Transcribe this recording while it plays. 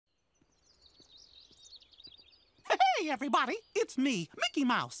Hey, everybody, it's me, Mickey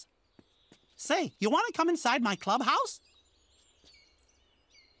Mouse. Say, you want to come inside my clubhouse?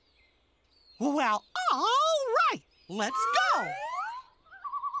 Well, all right, let's go.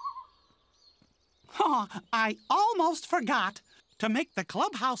 Oh, I almost forgot. To make the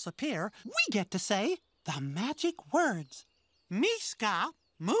clubhouse appear, we get to say the magic words. Miska,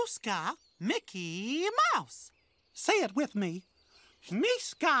 Mooska, Mickey Mouse. Say it with me.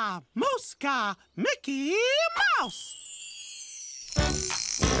 Miska, Mooska, Mickey Mouse.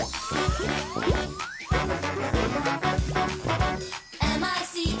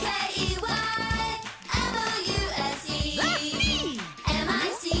 M-I-C-K-E-Y, M-O-U-S-E. That's me.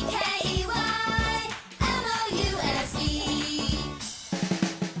 M-I-C-K-E-Y, M-O-U-S-E.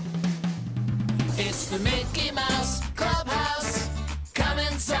 It's the Mickey Mouse Clubhouse. Come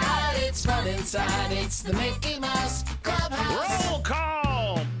inside, it's fun inside. It's the Mickey Mouse Clubhouse. Roll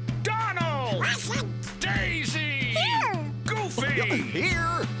call! Donald! Daisy! Here! Goofy!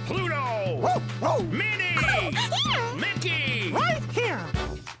 Here! Pluto! Whoa, whoa. Minnie! Here! Mickey! Right here.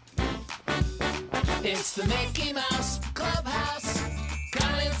 It's the Mickey Mouse Clubhouse.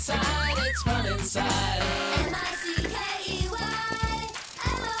 Come inside, it's fun inside. M-I-C-K-E-Y,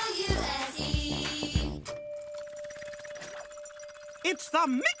 M-O-U-S-E. It's the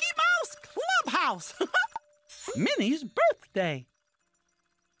Mickey Mouse Clubhouse. Minnie's birthday.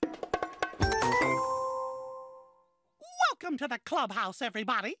 Welcome to the clubhouse,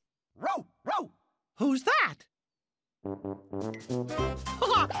 everybody. Row, row. Who's that?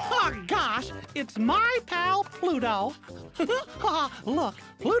 Oh, gosh, it's my pal Pluto. Look,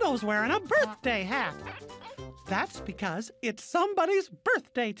 Pluto's wearing a birthday hat. That's because it's somebody's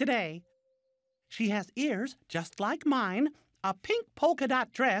birthday today. She has ears just like mine, a pink polka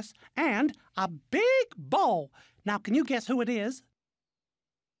dot dress, and a big bow. Now, can you guess who it is?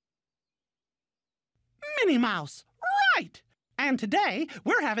 Minnie Mouse, right! And today,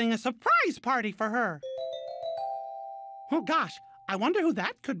 we're having a surprise party for her. Oh, gosh, I wonder who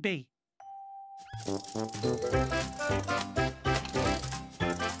that could be.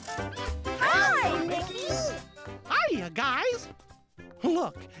 Hi, Mickey! Hiya, guys!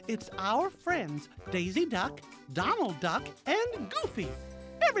 Look, it's our friends, Daisy Duck, Donald Duck, and Goofy.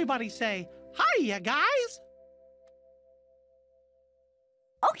 Everybody say, hiya, guys!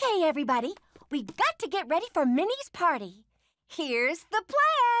 Okay, everybody, we got to get ready for Minnie's party. Here's the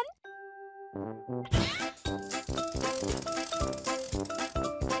plan.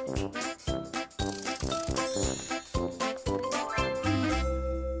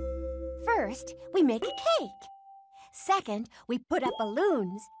 First, we make a cake. Second, we put up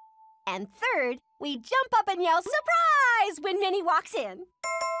balloons. And third, we jump up and yell, "Surprise!" when Minnie walks in.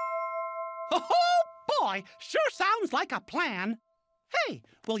 Oh, boy, sure sounds like a plan. Hey,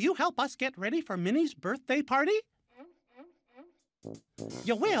 will you help us get ready for Minnie's birthday party?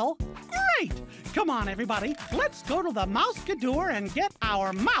 You will? Great! Come on, everybody. Let's go to the Mouse-Gador and get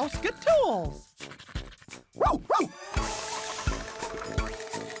our Mouse-Gatools. Row, row.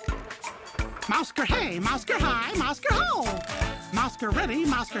 Mousker hey, Mousker hi, Mousker ho. Mousker ready,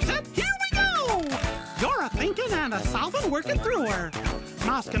 Mousker set, here we go! You're a thinking and a solving, working through her.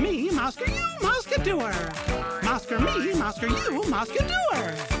 Mousker me, Mousker you, Mousker doer. Mousker me, Mousker you, Mousker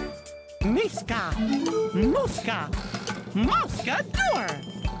doer. Miska, Mooska, Mousker doer.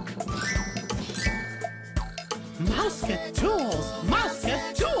 Mousker tools, Mousker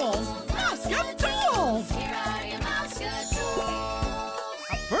tools, Mousker tools. Here are your Mouse-Gatools.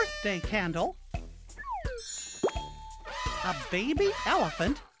 A birthday candle, a baby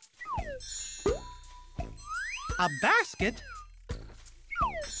elephant, a basket,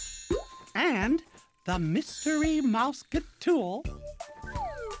 and the mystery Mouse-Gatool.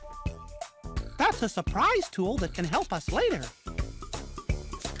 That's a surprise tool that can help us later.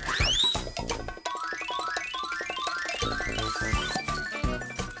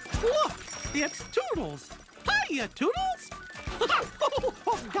 Look, it's Toodles. Hiya, Toodles.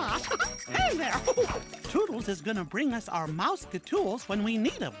 Oh, gosh. Hey there. Toodles is going to bring us our Mouse-Gatools when we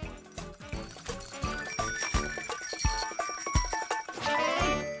need them.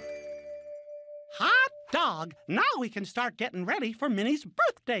 Hot dog. Now we can start getting ready for Minnie's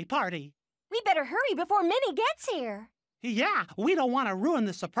birthday party. We better hurry before Minnie gets here. Yeah, we don't want to ruin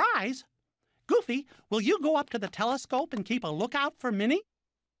the surprise. Goofy, will you go up to the telescope and keep a lookout for Minnie?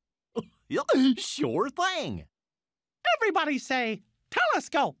 Yeah, sure thing. Everybody say,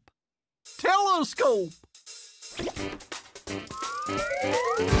 telescope. Telescope.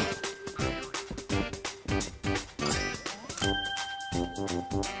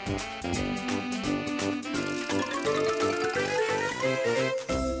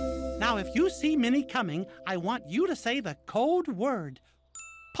 Now Now, if you see Minnie coming, I want you to say the code word.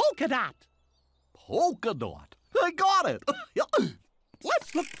 Polka dot. Polka dot. I got it.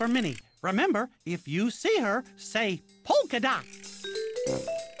 Let's look for Minnie. Remember, if you see her, say polka dot.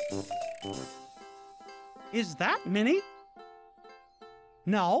 Is that Minnie?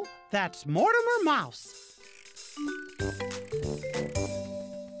 No, that's Mortimer Mouse.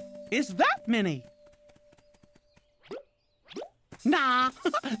 Is that Minnie? Nah,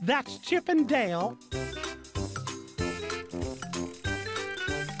 that's Chip and Dale.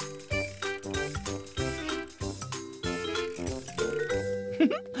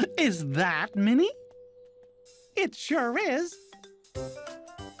 Is that Minnie? It sure is.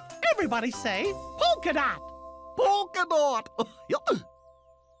 Everybody say polka dot. Polka dot.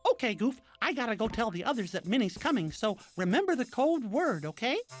 Okay, Goof, I gotta go tell the others that Minnie's coming, so remember the code word,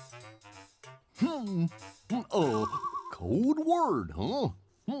 okay? Code word, huh?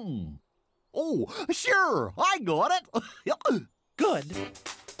 Oh, sure, I got it. Good.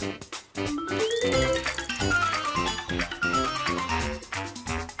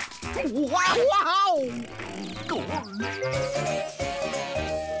 Wow!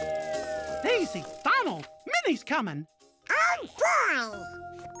 Daisy, Donald, Minnie's coming. Oh, boy!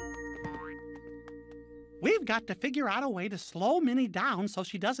 We've got to figure out a way to slow Minnie down so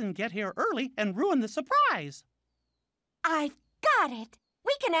she doesn't get here early and ruin the surprise. I've got it.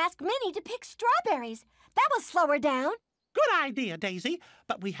 We can ask Minnie to pick strawberries. That will slow her down. Good idea, Daisy,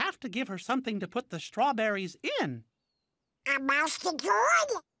 but we have to give her something to put the strawberries in. A mouse to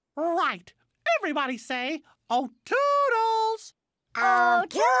good? Right. Everybody say, "Oh, toodles!" Oh,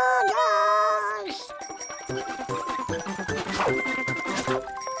 toodles!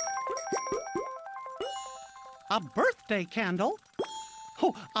 A birthday candle.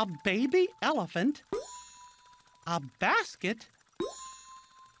 Oh, a baby elephant. A basket.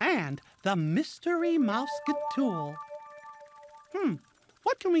 And the mystery mouse-tool.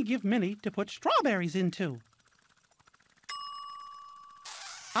 What can we give Minnie to put strawberries into?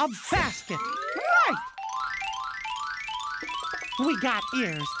 A basket. Right. We got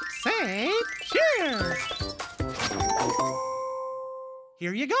ears. Say cheers.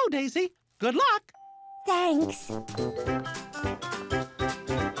 Here you go, Daisy. Good luck. Thanks.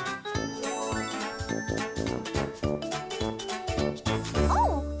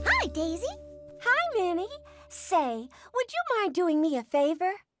 Oh, hi, Daisy. Hi, Minnie. Say, would you mind doing me a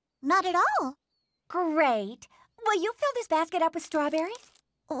favor? Not at all. Great. Will you fill this basket up with strawberries?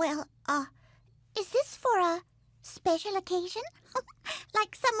 Well, is this for a special occasion?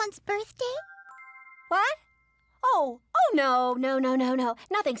 Like someone's birthday? What? Oh, no.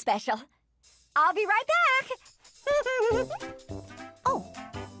 Nothing special. I'll be right back. Oh,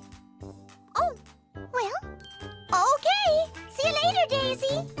 well, okay. See you later,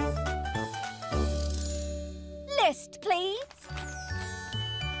 Daisy. List, please.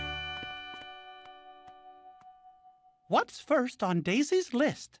 What's first on Daisy's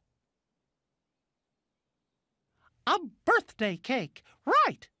list? A birthday cake.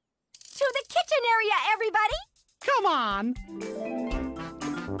 Right. To the kitchen area, everybody. Come on.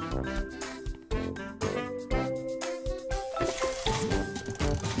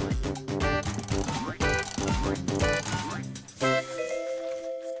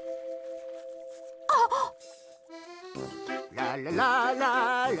 Oh, La la la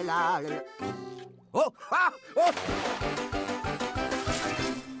la la la. Oh, ah, oh.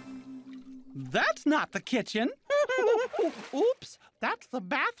 That's not the kitchen. Oops, that's the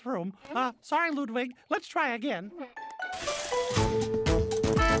bathroom. Sorry, Ludwig. Let's try again.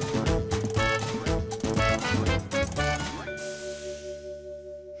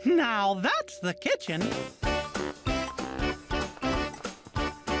 Now that's the kitchen.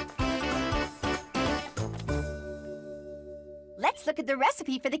 let's look at the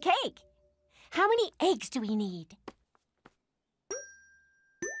recipe for the cake. How many eggs do we need?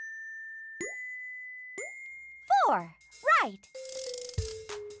 4. Right.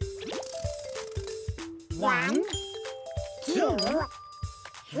 1, 2,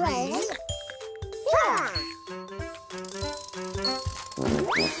 3, 4.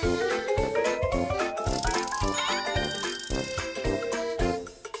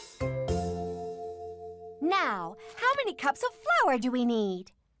 Now, how many cups of flour do we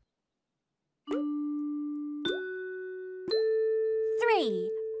need? 3.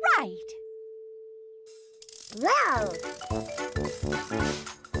 Right. Wow!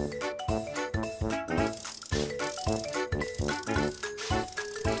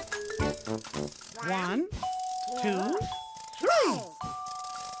 1, 2, 3.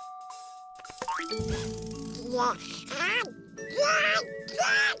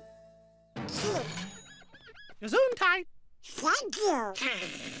 Gesundheit. Thank you.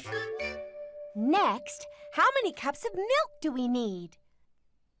 Next, how many cups of milk do we need?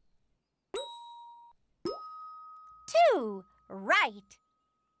 2. Right.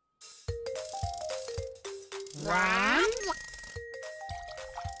 1,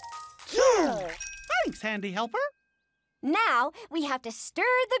 2. Thanks, Handy Helper. Now we have to stir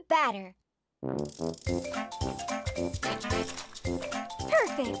the batter.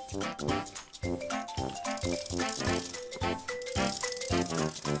 Perfect.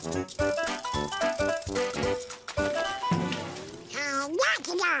 Knock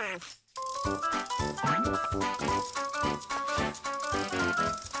it off.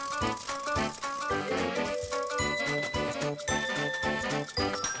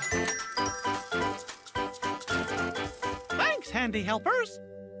 Thanks, Handy Helpers.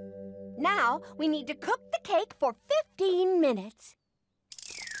 Now we need to cook the cake for 15 minutes.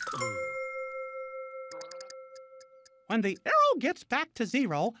 When the arrow gets back to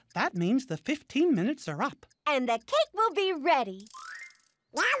 0, that means the 15 minutes are up. And the cake will be ready.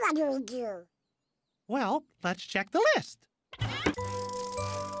 Now what do we do? Well, let's check the list.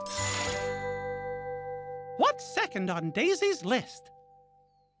 What's second on Daisy's list?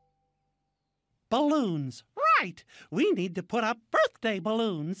 Balloons. Right! We need to put up birthday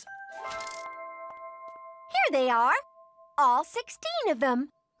balloons. Here they are. All 16 of them.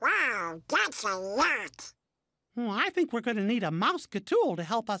 Wow, that's a lot. I think we're going to need a mouse-gatool to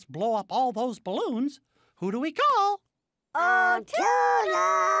help us blow up all those balloons. Who do we call? Oh,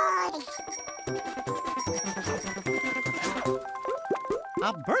 Toodles!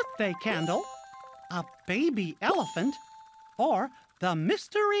 A birthday candle, a baby elephant, or the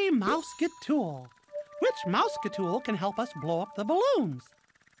mystery mouse-gatool. Which mouse-gatool can help us blow up the balloons?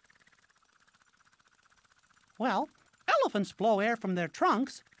 Well, elephants blow air from their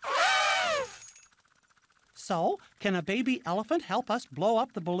trunks. So, can a baby elephant help us blow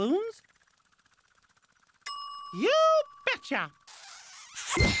up the balloons? You betcha!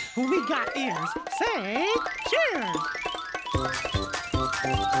 Who we got ears? Say cheers!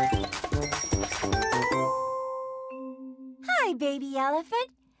 hi, baby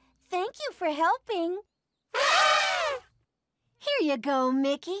elephant. Thank you for helping. Here you go,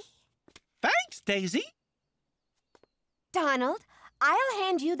 Mickey. Thanks, Daisy. Donald, I'll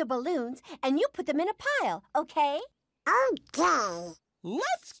hand you the balloons and you put them in a pile, okay? Okay.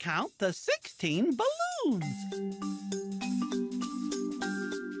 Let's count the 16 balloons.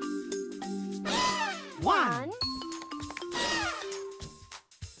 1,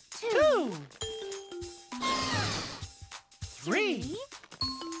 2, 3,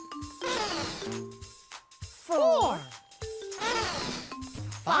 4,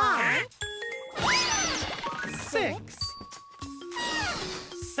 5, 6,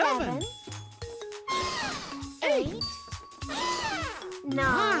 7, 8,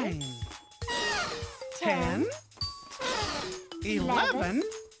 9, 10, 11,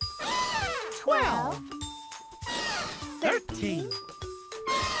 12, 13,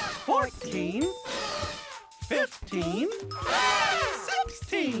 14, 15,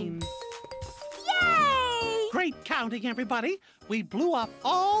 16. Yay! Great counting, everybody. We blew up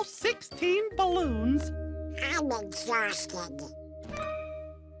all 16 balloons. I'm exhausted.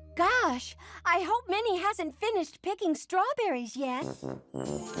 Gosh, I hope Minnie hasn't finished picking strawberries yet.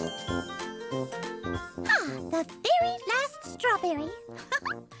 The very last strawberry.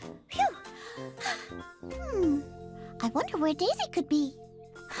 Phew. I wonder where Daisy could be.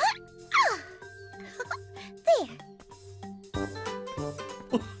 There.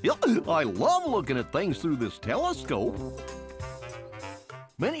 I love looking at things through this telescope.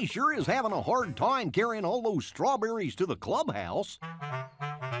 Minnie sure is having a hard time carrying all those strawberries to the clubhouse.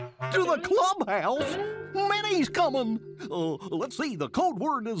 To the clubhouse? Minnie's coming. Let's see, the code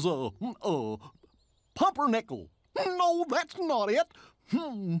word is, pumpernickel. No, that's not it.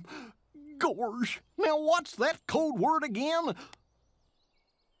 Gosh, now what's that code word again?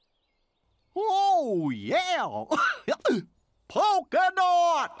 Oh, yeah. Polka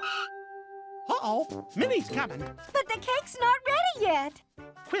dot. Uh-oh, Minnie's coming. But the cake's not ready yet.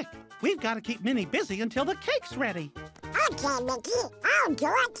 Quick, we've got to keep Minnie busy until the cake's ready. Okay, Mickey, I'll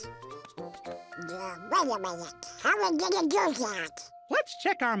do it. Wait a minute. How are we gonna do that? Let's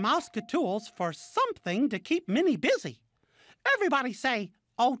check our mouse-gatools for something to keep Minnie busy. Everybody say,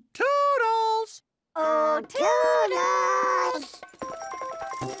 oh, toodles! Oh, Toodles!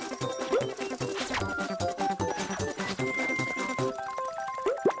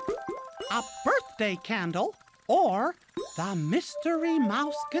 A birthday candle or the mystery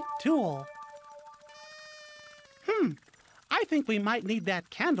mouse-gatool. I think we might need that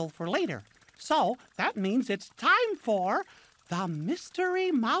candle for later. So that means it's time for the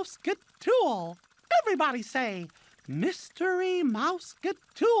Mystery Mouse-Gatool. Everybody say, Mystery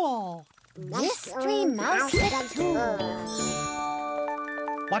Mouse-Gatool. Mystery Mouse-Gatool.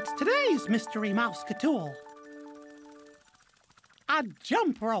 What's today's Mystery Mouse-Gatool? A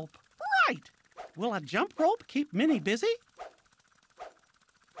jump rope. Right. Will a jump rope keep Minnie busy?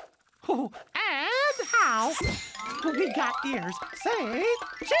 Oh, and how? We got ears. Say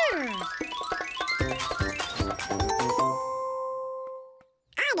cheers.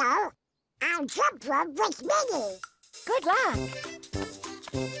 I know. I'll jump rope with Minnie. Good luck.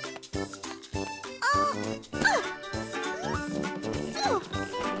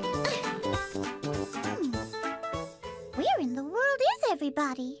 Where in the world is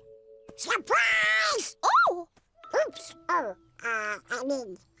everybody? Surprise! Oh! Oops. Oh, I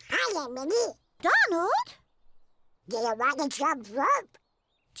mean, hiya, Minnie. Donald? Do you want to jump rope?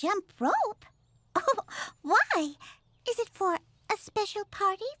 Jump rope? Oh, why? Is it for a special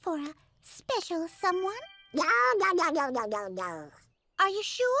party for a special someone? No. Are you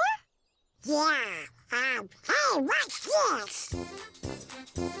sure? Yeah. Hey, what's this?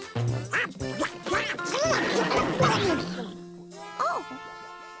 Oh.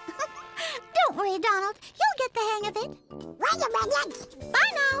 Don't worry, Donald. You'll get the hang of it. Wait a minute.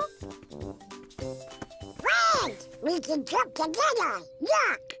 Bye now. Wait! We can jump together.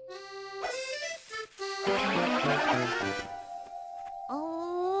 Look.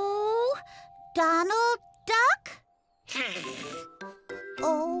 Oh, Donald Duck?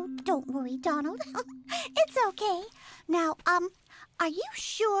 Oh, don't worry, Donald. It's okay. Now, are you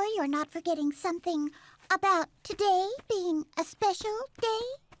sure you're not forgetting something about today being a special day,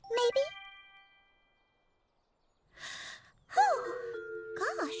 maybe?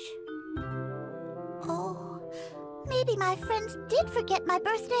 Gosh. Oh, maybe my friends did forget my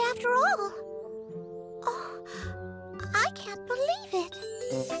birthday after all. Oh, I can't believe it.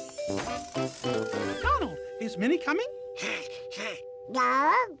 Donald, is Minnie coming?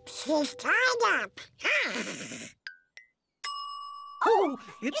 No, she's tied up. Oh,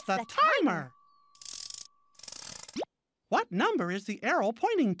 it's the timer. What number is the arrow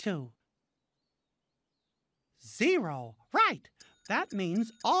pointing to? 0. Right. That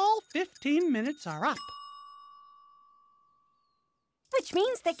means all 15 minutes are up. Which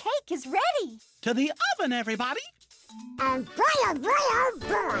means the cake is ready. To the oven, everybody. And boy, oh boy, oh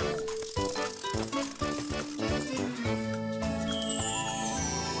boy.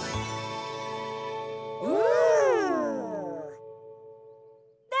 Ooh.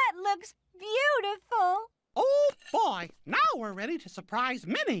 That looks beautiful. Oh, boy. Now we're ready to surprise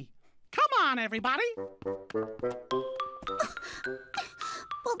Minnie. Come on, everybody.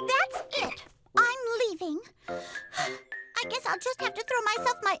 Well, that's it. I'm leaving. I guess I'll just have to throw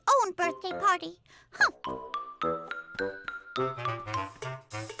myself my own birthday party.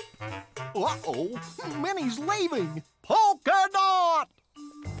 Uh-oh, Minnie's leaving. Polka dot!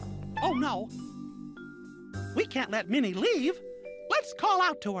 Oh, no. We can't let Minnie leave. Let's call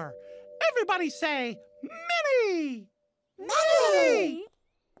out to her. Everybody say, Minnie! Minnie!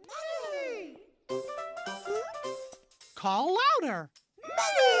 Minnie! Call louder.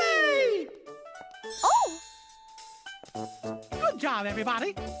 Minnie! Oh! Good job,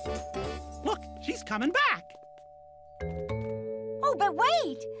 everybody. Look, she's coming back. Oh, but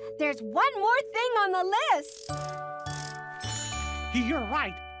wait. There's one more thing on the list. You're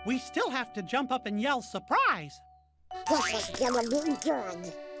right. We still have to jump up and yell surprise. This is gonna be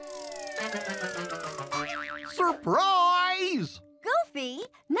good. Surprise! Goofy,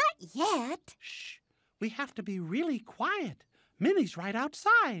 not yet. Shh. We have to be really quiet. Minnie's right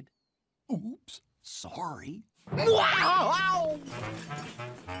outside. Oops, sorry. Wow!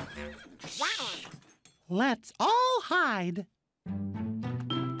 Shh. Let's all hide.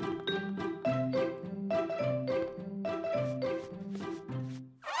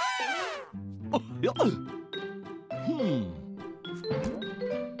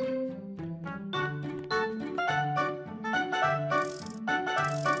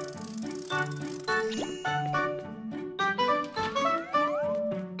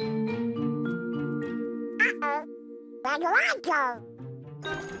 Where do I go?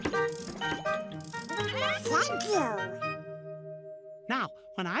 Thank you. Now,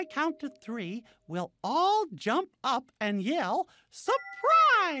 when I count to 3, we'll all jump up and yell,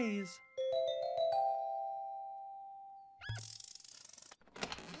 surprise!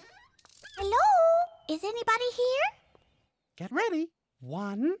 Hello? Is anybody here? Get ready.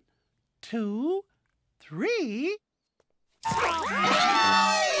 1, 2, 3. Oh!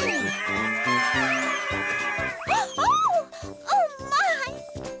 Oh,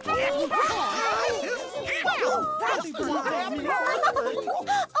 my! Happy birthday, Minnie.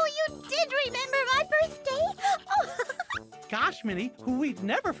 Oh, you did remember my birthday? Oh. Gosh, Minnie, we'd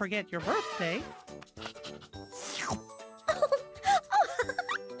never forget your birthday.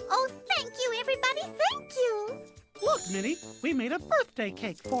 Oh, thank you, everybody. Thank you. Look, Minnie, we made a birthday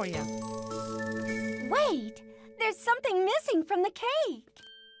cake for you. Wait, there's something missing from the cake.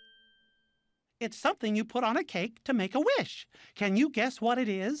 It's something you put on a cake to make a wish. Can you guess what it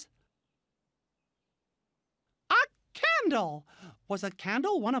is? A candle! Was a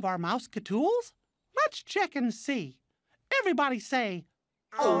candle one of our mouse-ka-tools? Let's check and see. Everybody say,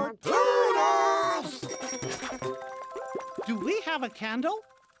 Oh, toodles! do we have a candle?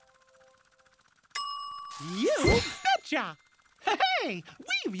 You betcha! Hey,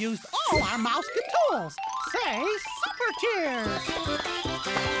 we've used all our mouse-ka-tools. Say super cheers!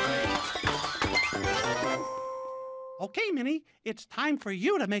 Okay, Minnie, it's time for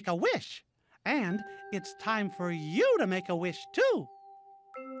you to make a wish. And it's time for you to make a wish, too.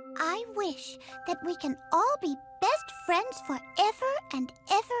 I wish that we can all be best friends forever and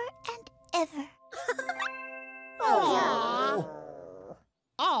ever and ever. Aww.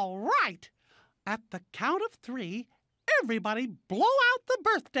 All right. At the count of 3, everybody blow out the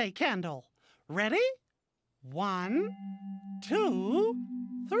birthday candle. Ready? 1, 2,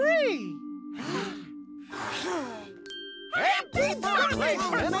 3. Happy birthday,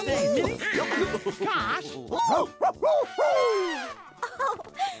 Minnie! Gosh. Oh,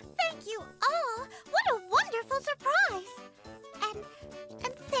 thank you all. What a wonderful surprise.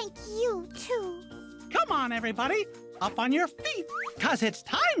 And thank you, too. Come on, everybody. Up on your feet, 'cause it's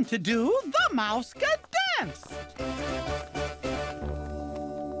time to do the Mouse-ka dance.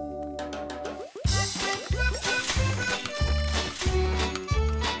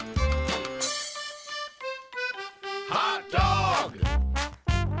 Hot dog!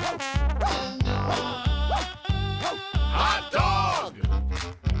 Hot dog!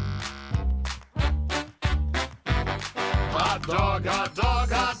 Hot dog, hot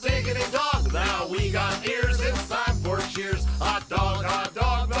dog, hot diggity dog. Now we got ears, it's time for cheers. Hot dog,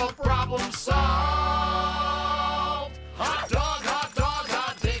 no problem solved. Hot dog,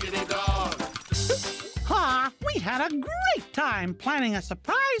 hot diggity dog. Ha! We had a great time planning a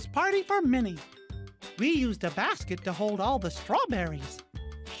surprise party for Minnie. We used a basket to hold all the strawberries.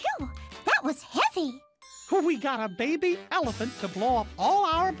 Phew, that was heavy. We got a baby elephant to blow up all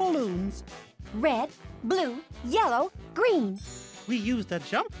our balloons. Red, blue, yellow, green. We used a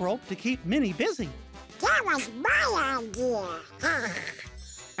jump rope to keep Minnie busy. That was my idea.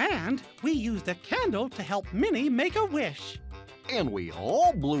 And we used a candle to help Minnie make a wish. And we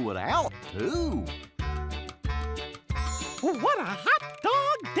all blew it out, too. What a hot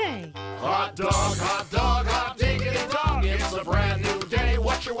dog day! Hot dog, hot diggity dog. It's a brand new day.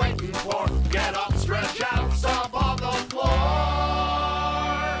 What you waiting for? Get up, stretch out, stomp on the floor.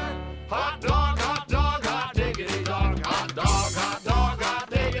 Hot dog, hot diggity dog. Hot dog, hot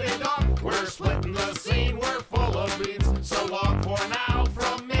diggity dog. We're splitting the scene. We're full of beans. So long for now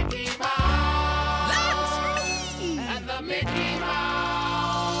from Mickey Mouse. That's me! And the Mickey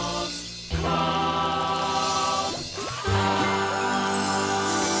Mouse Club.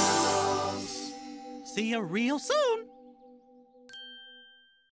 See you real soon!